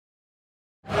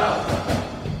Junior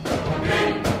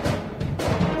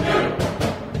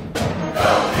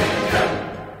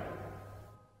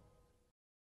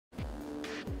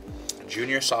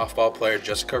softball player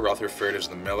Jessica Rutherford is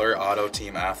the Miller Auto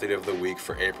Team Athlete of the Week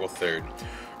for April 3rd.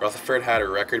 Rutherford had a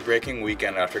record-breaking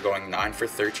weekend after going 9 for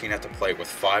 13 at the plate with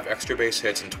 5 extra base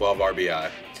hits and 12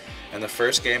 RBI. In the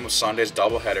first game of Sunday's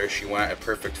doubleheader, she went a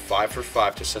perfect 5 for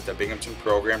 5 to set the Binghamton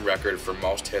program record for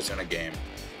most hits in a game.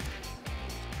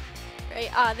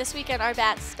 Right, this weekend our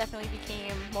bats definitely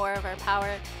became more of our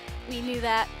power. We knew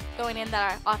that going in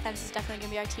that our offense is definitely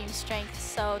going to be our team's strength.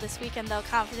 So this weekend, though,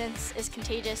 confidence is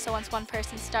contagious. So once one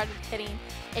person started hitting,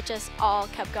 it just all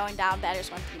kept going down,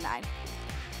 batters 1 through 9.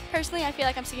 Personally, I feel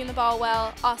like I'm seeing the ball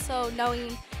well. Also,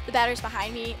 knowing the batters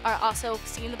behind me are also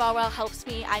seeing the ball well helps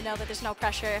me. I know that there's no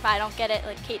pressure. If I don't get it,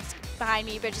 like Kate's behind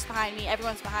me, Bridget's behind me,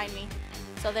 everyone's behind me.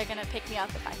 So they're going to pick me up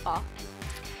if I fall.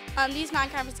 These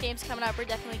non-conference games coming up, we're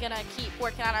definitely going to keep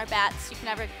working on our bats. You can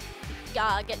never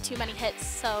get too many hits.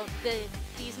 So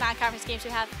these non-conference games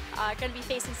we have are going to be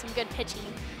facing some good pitching.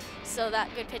 So that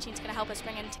good pitching is going to help us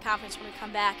bring it into conference when we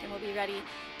come back, and we'll be ready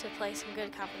to play some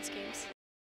good conference games.